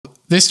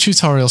This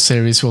tutorial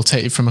series will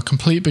take you from a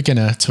complete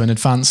beginner to an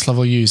advanced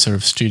level user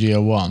of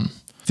Studio One.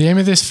 The aim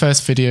of this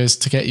first video is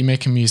to get you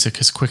making music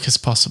as quick as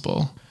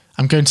possible.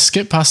 I'm going to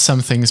skip past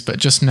some things, but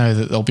just know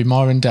that there'll be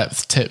more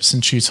in-depth tips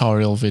and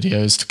tutorial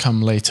videos to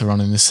come later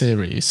on in the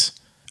series.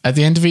 At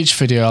the end of each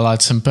video I'll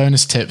add some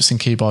bonus tips and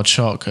keyboard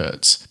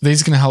shortcuts.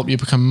 These are going to help you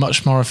become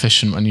much more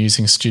efficient when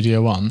using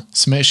Studio One,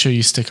 so make sure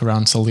you stick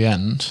around till the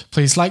end.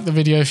 Please like the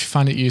video if you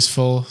find it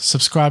useful,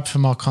 subscribe for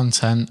more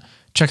content,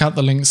 check out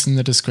the links in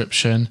the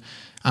description,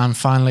 and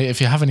finally,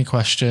 if you have any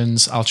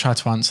questions, I'll try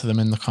to answer them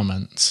in the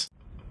comments.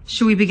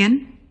 Shall we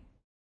begin?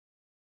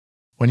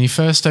 When you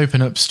first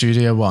open up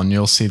Studio One,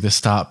 you'll see the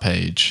start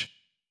page.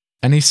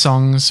 Any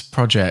songs,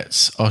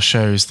 projects, or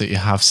shows that you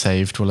have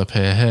saved will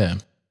appear here.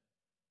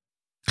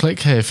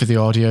 Click here for the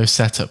audio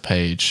setup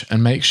page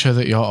and make sure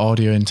that your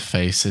audio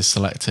interface is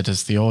selected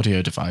as the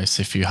audio device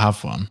if you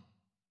have one.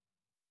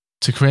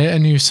 To create a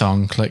new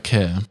song, click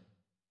here.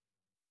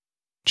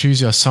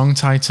 Choose your song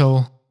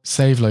title,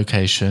 save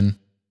location,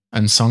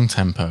 and song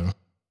tempo.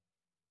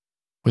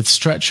 With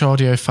stretch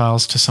audio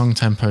files to song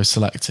tempo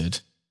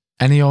selected,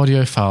 any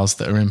audio files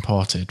that are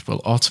imported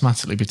will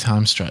automatically be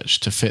time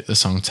stretched to fit the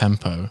song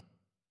tempo.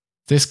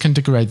 This can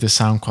degrade the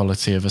sound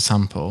quality of a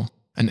sample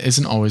and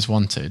isn't always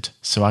wanted,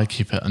 so I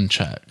keep it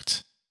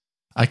unchecked.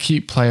 I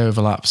keep play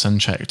overlaps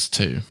unchecked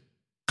too.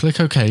 Click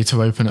OK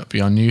to open up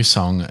your new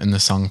song in the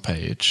song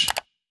page.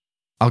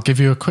 I'll give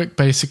you a quick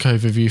basic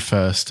overview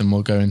first and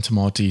we'll go into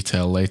more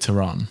detail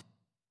later on.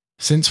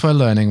 Since we're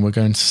learning, we're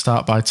going to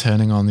start by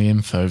turning on the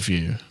info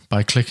view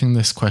by clicking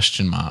this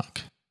question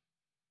mark.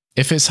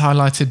 If it's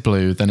highlighted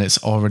blue, then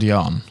it's already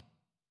on.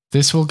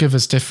 This will give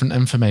us different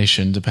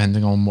information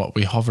depending on what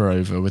we hover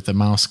over with the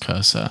mouse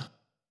cursor.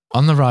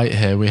 On the right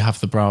here we have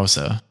the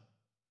browser.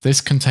 This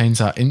contains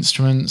our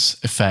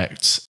instruments,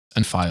 effects,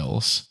 and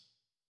files.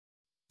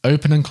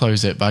 Open and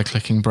close it by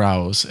clicking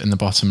Browse in the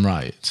bottom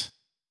right.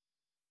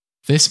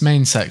 This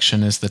main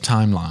section is the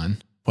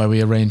timeline, where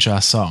we arrange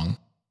our song.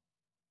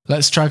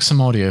 Let's drag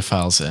some audio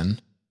files in.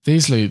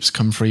 These loops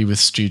come free with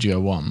Studio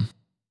One.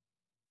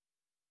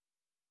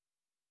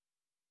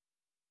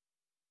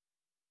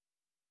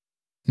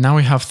 Now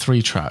we have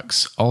 3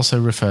 tracks,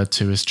 also referred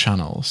to as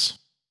channels.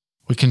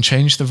 We can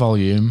change the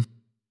volume,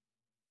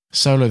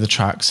 solo the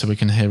track so we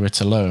can hear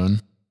it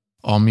alone,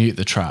 or mute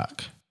the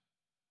track.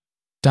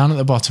 Down at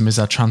the bottom is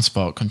our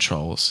transport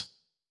controls.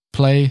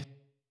 Play,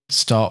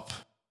 stop,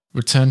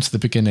 return to the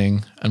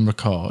beginning, and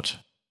record.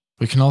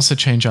 We can also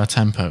change our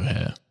tempo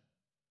here.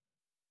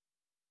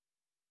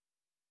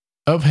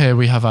 Up here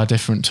we have our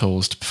different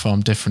tools to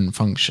perform different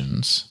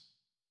functions.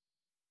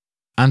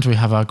 And we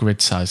have our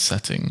grid size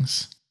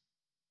settings.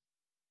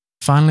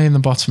 Finally, in the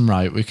bottom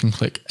right, we can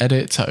click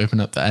Edit to open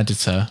up the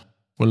editor,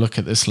 we'll look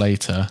at this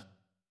later,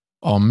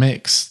 or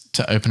Mix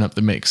to open up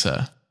the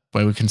mixer,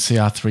 where we can see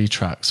our 3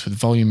 tracks with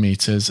volume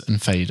meters and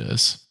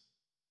faders.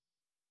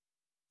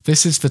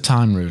 This is the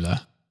time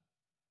ruler.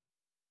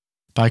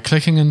 By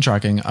clicking and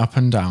dragging up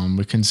and down,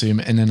 we can zoom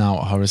in and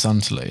out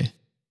horizontally.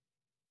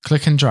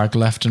 Click and drag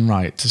left and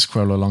right to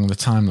scroll along the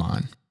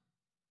timeline.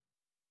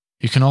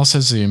 You can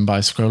also zoom by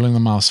scrolling the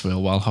mouse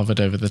wheel while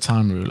hovered over the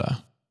time ruler.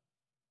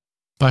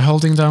 By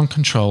holding down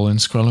Control and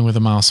scrolling with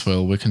the mouse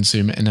wheel, we can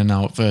zoom in and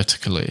out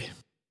vertically.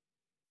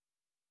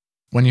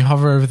 When you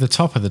hover over the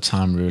top of the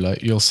time ruler,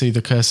 you'll see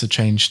the cursor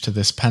change to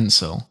this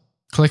pencil.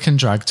 Click and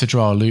drag to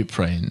draw a loop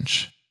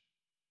range.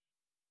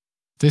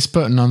 This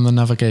button on the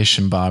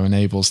navigation bar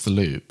enables the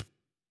loop.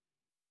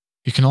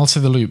 You can alter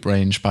the loop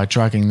range by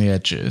dragging the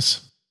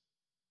edges.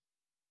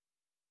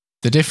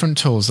 The different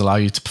tools allow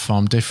you to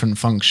perform different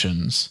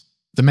functions.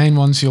 The main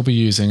ones you'll be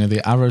using are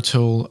the arrow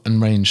tool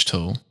and range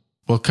tool.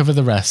 We'll cover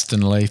the rest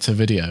in a later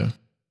video.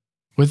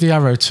 With the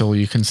arrow tool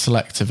you can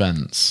select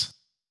events.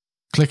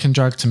 Click and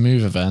drag to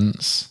move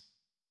events.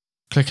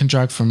 Click and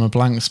drag from a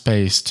blank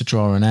space to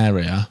draw an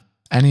area.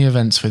 Any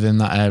events within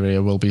that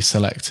area will be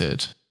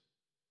selected.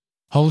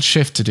 Hold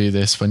Shift to do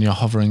this when you're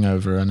hovering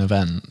over an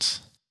event.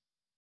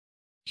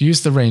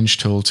 Use the range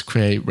tool to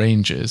create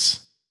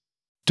ranges.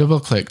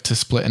 Double-click to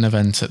split an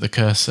event at the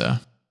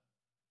cursor.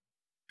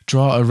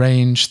 Draw a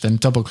range, then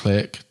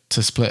double-click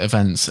to split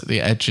events at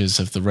the edges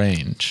of the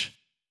range.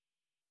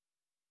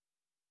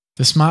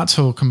 The Smart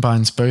tool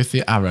combines both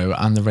the arrow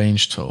and the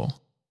range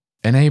tool.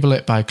 Enable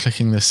it by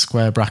clicking this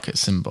square bracket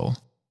symbol.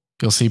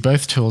 You'll see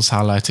both tools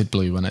highlighted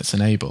blue when it's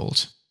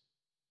enabled.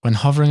 When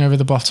hovering over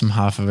the bottom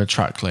half of a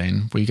track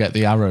lane, we get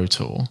the arrow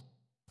tool.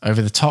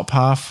 Over the top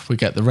half, we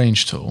get the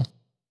range tool.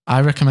 I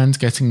recommend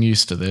getting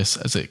used to this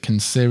as it can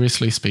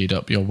seriously speed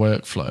up your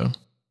workflow.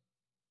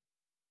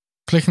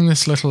 Clicking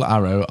this little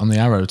arrow on the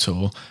arrow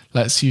tool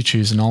lets you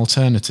choose an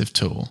alternative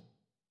tool.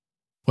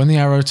 When the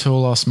arrow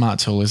tool or Smart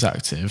tool is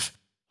active,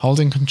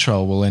 holding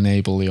Control will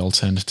enable the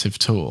alternative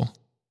tool.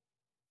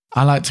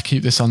 I like to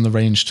keep this on the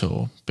range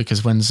tool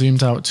because when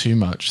zoomed out too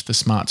much, the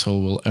Smart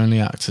tool will only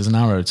act as an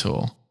arrow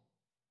tool.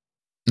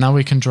 Now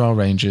we can draw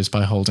ranges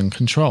by holding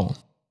Control.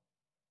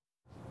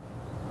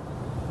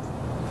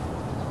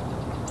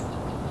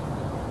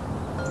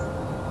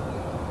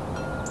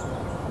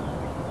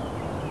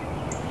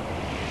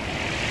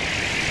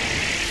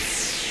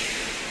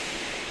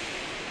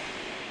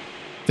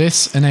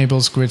 This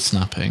enables grid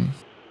snapping.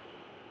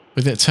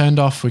 With it turned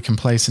off, we can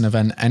place an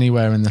event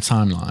anywhere in the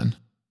timeline.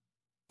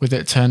 With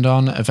it turned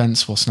on,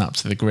 events will snap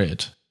to the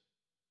grid.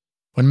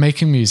 When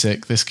making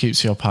music, this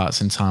keeps your parts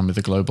in time with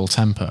the global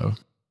tempo.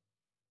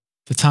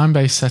 The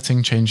time-based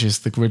setting changes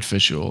the grid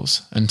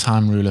visuals and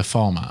time ruler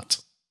format.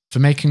 For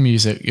making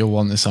music, you'll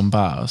want this on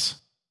bars.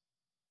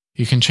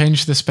 You can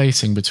change the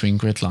spacing between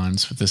grid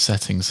lines with the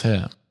settings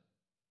here.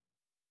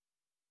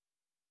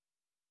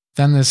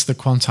 Then there's the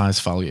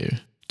quantize value.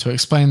 To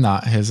explain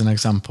that, here's an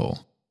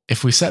example.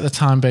 If we set the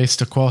time base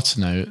to quarter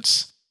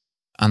notes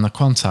and the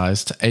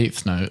quantize to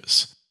eighth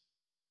notes,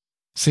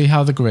 see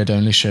how the grid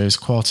only shows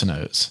quarter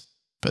notes,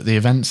 but the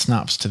event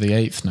snaps to the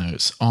eighth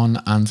notes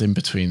on and in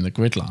between the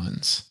grid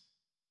lines.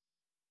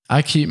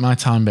 I keep my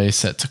time base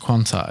set to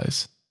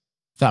quantize.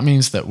 That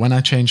means that when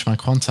I change my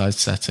quantize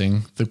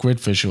setting, the grid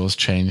visuals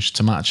change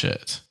to match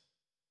it.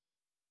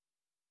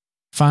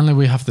 Finally,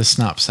 we have the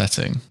snap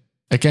setting.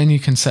 Again, you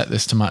can set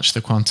this to match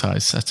the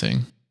quantize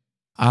setting.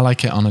 I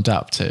like it on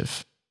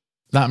adaptive.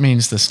 That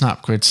means the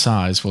snap grid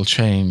size will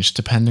change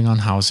depending on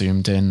how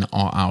zoomed in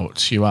or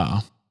out you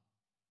are.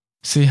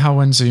 See how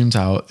when zoomed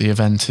out, the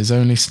event is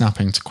only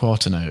snapping to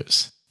quarter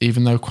notes,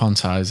 even though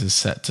quantize is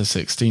set to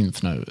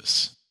 16th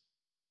notes.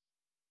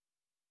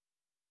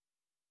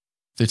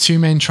 The two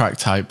main track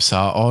types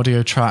are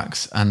audio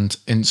tracks and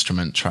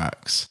instrument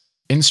tracks.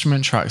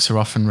 Instrument tracks are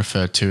often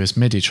referred to as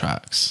Midi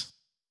tracks.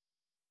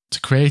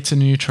 To create a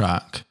new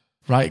track,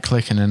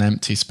 right-click in an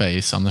empty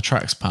space on the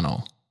Tracks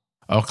panel,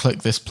 or click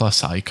this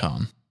plus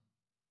icon.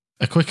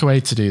 A quicker way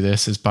to do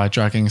this is by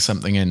dragging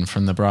something in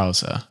from the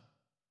browser.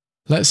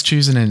 Let's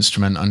choose an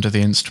instrument under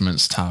the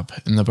Instruments tab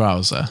in the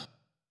browser.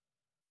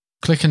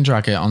 Click and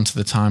drag it onto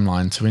the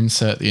timeline to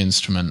insert the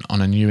instrument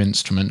on a new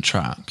instrument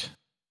track.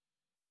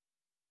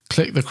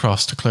 Click the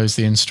cross to close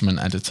the instrument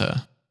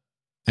editor,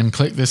 and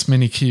click this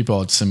mini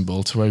keyboard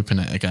symbol to open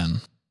it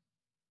again.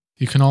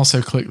 You can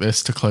also click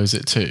this to close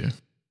it too.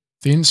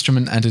 The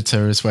instrument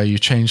editor is where you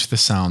change the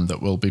sound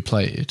that will be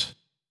played.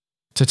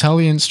 To tell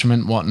the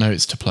instrument what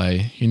notes to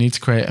play, you need to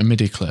create a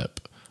Midi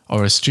clip,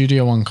 or as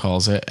Studio One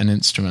calls it, an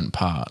instrument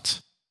part.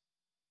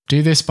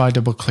 Do this by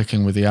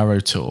double-clicking with the arrow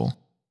tool.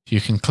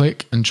 You can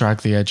click and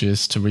drag the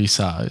edges to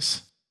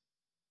resize.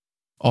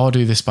 Or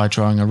do this by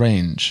drawing a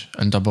range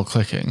and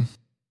double-clicking.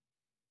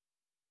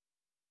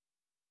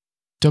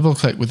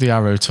 Double-click with the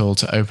arrow tool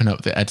to open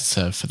up the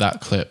editor for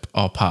that clip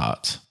or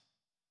part.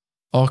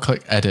 Or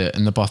click Edit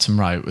in the bottom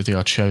right with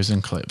your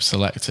chosen clip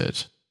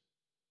selected.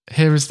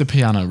 Here is the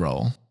piano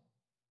roll.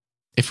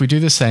 If we do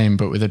the same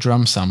but with a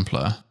drum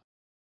sampler,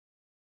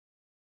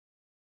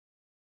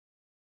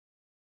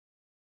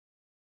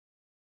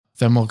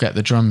 then we'll get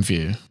the drum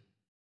view.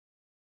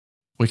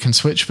 We can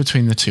switch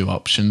between the two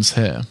options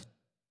here.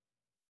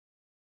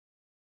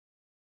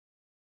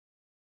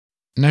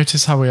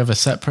 Notice how we have a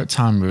separate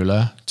time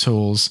ruler,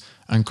 tools,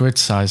 and grid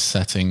size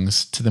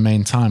settings to the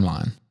main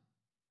timeline.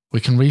 We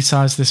can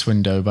resize this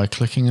window by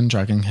clicking and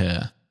dragging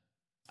here,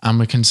 and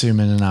we can zoom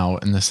in and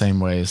out in the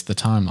same way as the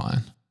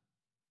timeline.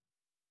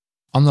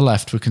 On the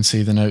left, we can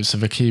see the notes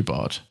of a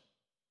keyboard.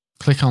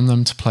 Click on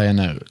them to play a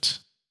note.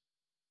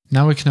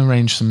 Now we can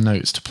arrange some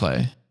notes to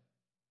play.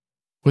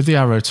 With the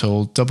arrow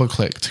tool,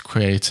 double-click to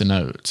create a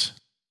note.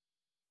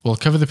 We'll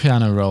cover the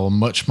piano roll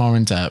much more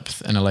in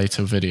depth in a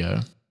later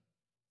video.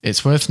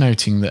 It's worth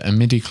noting that a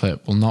Midi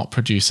clip will not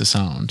produce a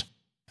sound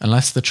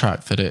unless the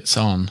track that it's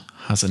on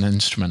has an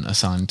instrument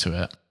assigned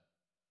to it.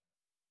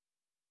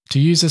 To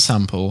use a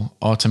sample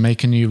or to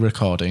make a new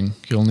recording,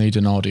 you'll need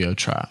an audio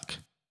track.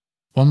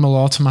 One will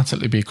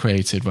automatically be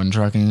created when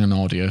dragging an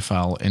audio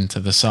file into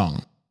the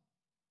song.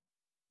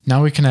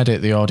 Now we can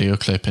edit the audio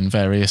clip in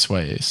various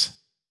ways.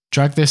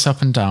 Drag this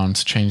up and down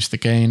to change the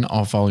gain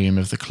or volume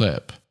of the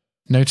clip.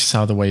 Notice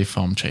how the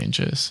waveform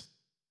changes.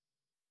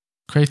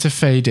 Create a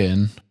fade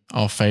in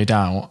or fade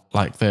out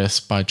like this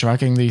by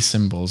dragging these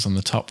symbols on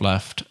the top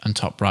left and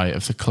top right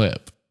of the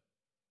clip.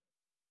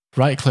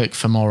 Right-click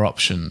for more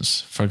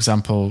options, for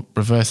example,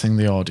 reversing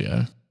the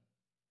audio.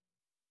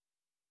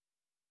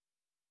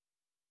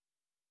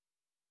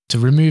 To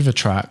remove a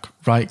track,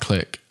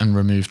 right-click and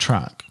remove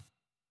track.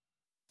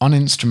 On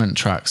instrument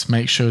tracks,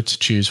 make sure to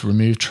choose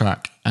Remove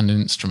Track and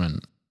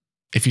Instrument.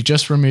 If you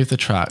just remove the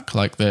track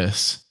like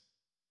this,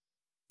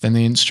 then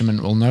the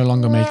instrument will no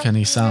longer make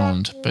any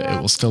sound, but it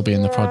will still be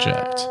in the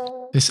project.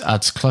 This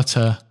adds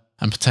clutter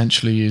and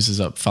potentially uses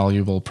up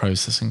valuable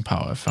processing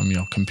power from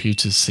your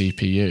computer's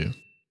CPU.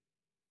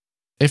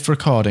 If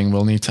recording,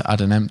 we'll need to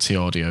add an empty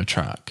audio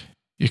track.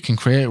 You can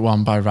create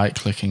one by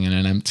right-clicking in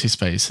an empty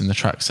space in the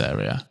tracks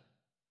area.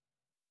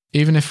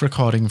 Even if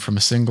recording from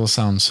a single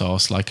sound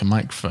source like a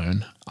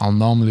microphone, I'll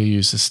normally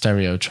use a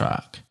stereo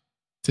track.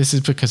 This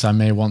is because I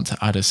may want to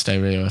add a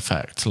stereo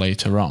effect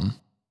later on.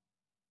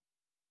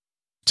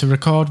 To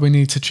record, we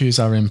need to choose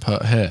our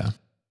input here.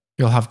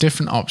 You'll have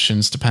different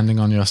options depending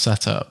on your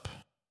setup.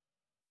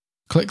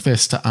 Click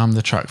this to arm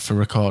the track for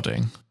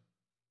recording.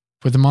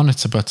 With the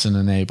monitor button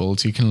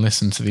enabled, you can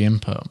listen to the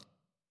input.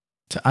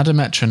 To add a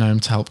metronome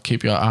to help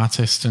keep your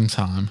artist in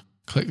time,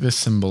 click this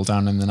symbol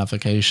down in the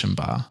navigation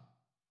bar.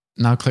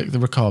 Now click the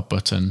record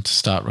button to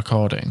start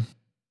recording.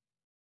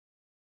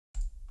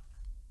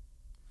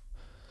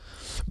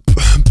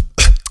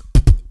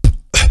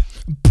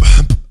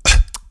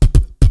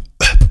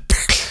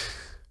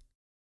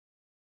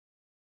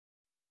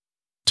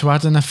 To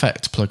add an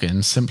effect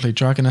plugin, simply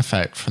drag an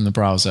effect from the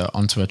browser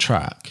onto a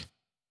track.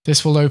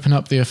 This will open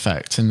up the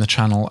effect in the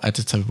channel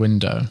editor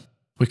window.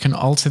 We can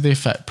alter the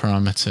effect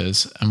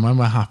parameters, and when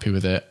we're happy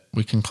with it,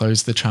 we can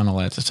close the channel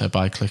editor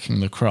by clicking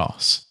the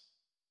cross.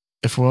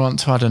 If we want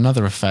to add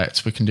another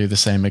effect, we can do the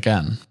same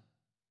again.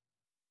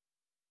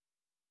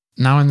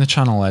 Now in the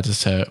channel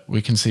editor,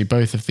 we can see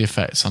both of the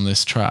effects on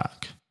this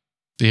track.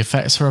 The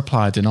effects are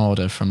applied in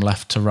order from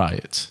left to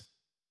right.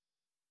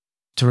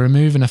 To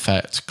remove an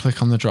effect,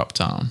 click on the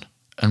drop-down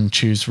and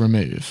choose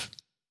Remove.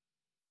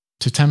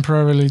 To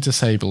temporarily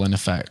disable an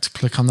effect,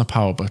 click on the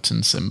power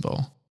button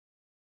symbol.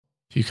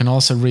 You can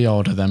also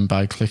reorder them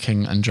by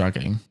clicking and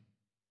dragging.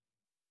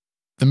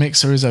 The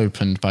mixer is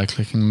opened by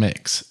clicking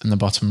Mix in the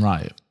bottom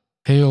right.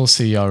 Here you'll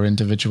see your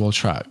individual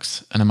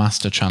tracks and a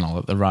master channel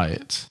at the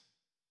right.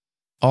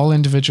 All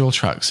individual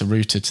tracks are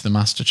routed to the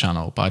master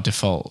channel by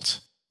default.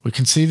 We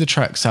can see the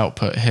track's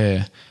output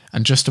here,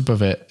 and just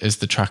above it is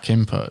the track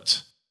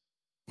input.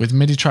 With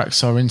MIDI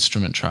tracks or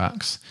instrument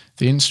tracks,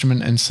 the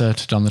instrument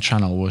inserted on the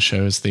channel will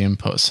show as the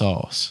input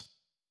source.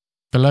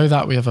 Below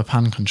that we have a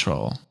pan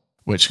control,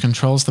 which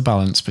controls the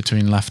balance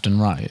between left and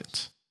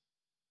right.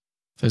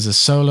 There's a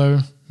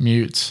solo,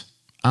 mute,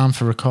 arm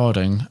for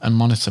recording and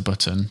monitor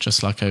button,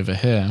 just like over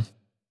here,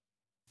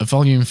 a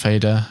volume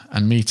fader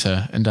and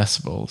meter in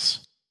decibels.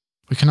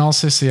 We can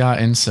also see our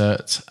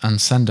insert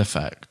and send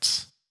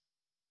effects.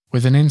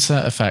 With an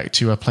insert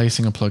effect, you are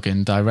placing a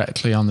plugin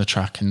directly on the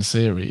track in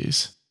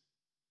series.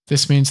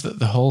 This means that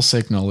the whole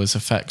signal is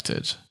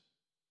affected.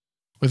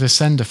 With a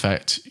send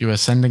effect, you are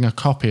sending a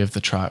copy of the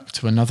track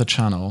to another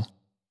channel,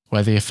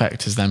 where the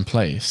effect is then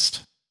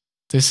placed.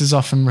 This is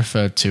often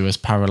referred to as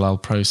parallel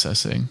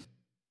processing.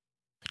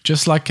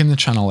 Just like in the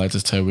channel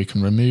editor, we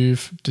can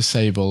remove,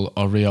 disable,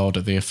 or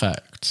reorder the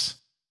effects.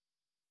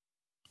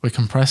 We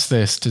can press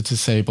this to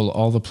disable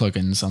all the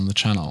plugins on the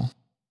channel.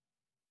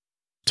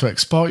 To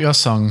export your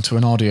song to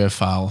an audio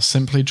file,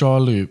 simply draw a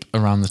loop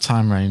around the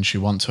time range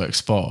you want to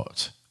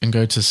export, and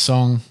go to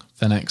Song,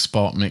 then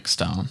Export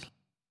Mixdown.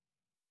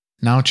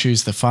 Now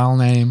choose the file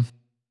name,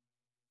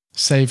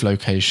 save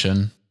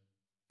location,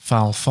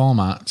 file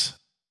format,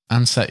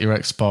 and set your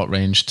export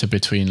range to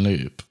between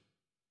loop.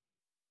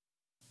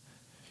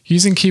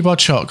 Using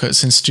keyboard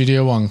shortcuts in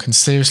Studio One can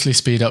seriously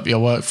speed up your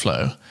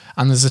workflow,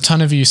 and there's a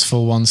ton of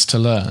useful ones to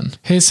learn.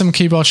 Here's some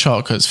keyboard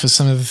shortcuts for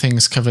some of the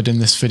things covered in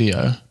this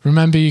video.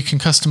 Remember, you can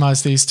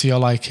customize these to your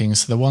liking,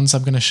 so the ones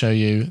I'm going to show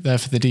you, they're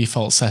for the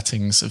default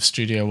settings of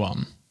Studio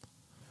One.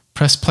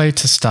 Press play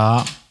to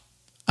start,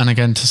 and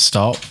again to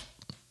stop.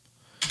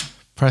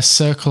 Press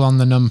circle on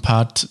the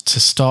numpad to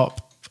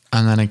stop,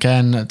 and then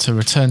again to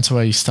return to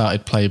where you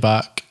started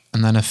playback,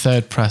 and then a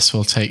third press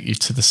will take you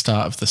to the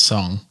start of the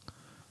song.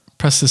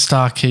 Press the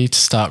star key to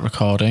start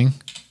recording.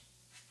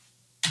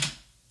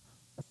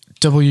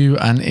 W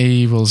and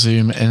E will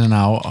zoom in and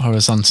out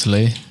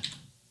horizontally.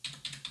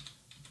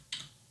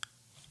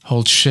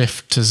 Hold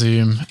shift to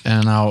zoom in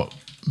and out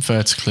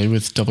vertically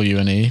with W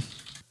and E.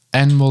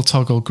 N will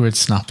toggle grid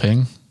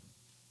snapping.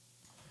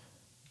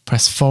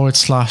 Press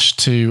 /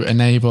 to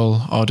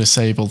enable or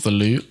disable the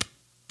loop.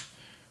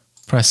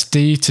 Press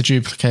D to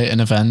duplicate an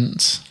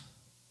event.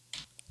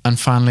 And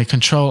finally,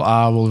 Ctrl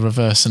R will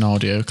reverse an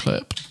audio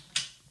clip.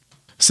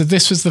 So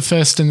this was the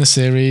first in the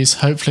series.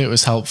 Hopefully it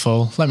was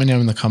helpful. Let me know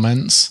in the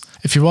comments.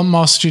 If you want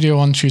more Studio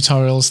One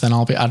tutorials, then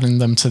I'll be adding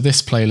them to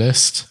this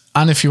playlist.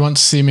 And if you want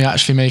to see me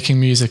actually making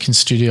music in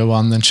Studio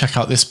One, then check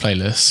out this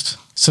playlist.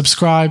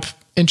 Subscribe,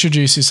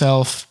 introduce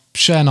yourself,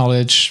 share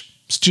knowledge,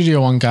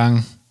 Studio One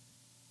gang.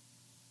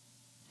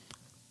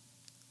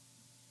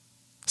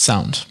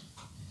 Sound.